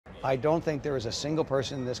I don't think there is a single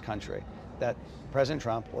person in this country that President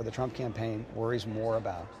Trump or the Trump campaign worries more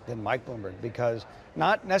about than Mike Bloomberg, because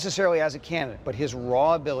not necessarily as a candidate, but his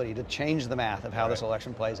raw ability to change the math of how this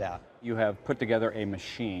election plays out. You have put together a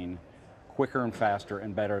machine quicker and faster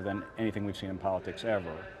and better than anything we've seen in politics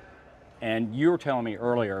ever. And you were telling me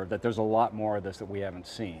earlier that there's a lot more of this that we haven't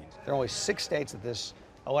seen. There are only 6 states that this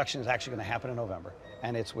election is actually going to happen in November,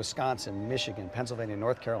 and it's Wisconsin, Michigan, Pennsylvania,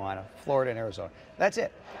 North Carolina, Florida, and Arizona. That's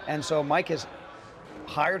it. And so Mike has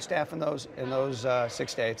hired staff in those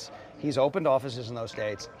 6 states. He's opened offices in those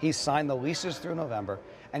states. He's signed the leases through November,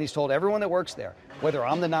 and he's told everyone that works there, whether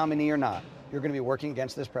I'm the nominee or not, you're going to be working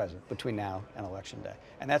against this president between now and Election Day.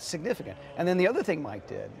 And that's significant. And then the other thing Mike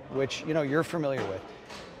did, which you're familiar with,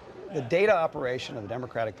 the data operation of the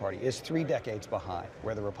Democratic Party is 3 decades behind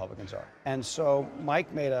where the Republicans are. And so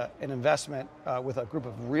Mike made an investment with a group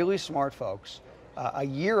of really smart folks about a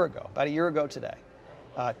year ago today,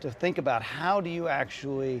 to think about how do you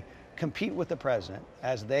actually compete with the president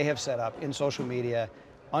as they have set up in social media,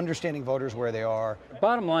 understanding voters where they are.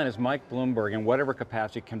 Bottom line is Mike Bloomberg, in whatever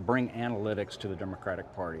capacity, can bring analytics to the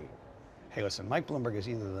Democratic Party. Hey, listen, Mike Bloomberg is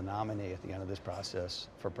either the nominee at the end of this process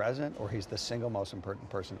for president, or he's the single most important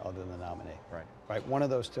person other than the nominee. Right. Right? One of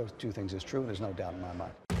those two things is true, and there's no doubt in my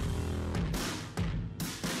mind.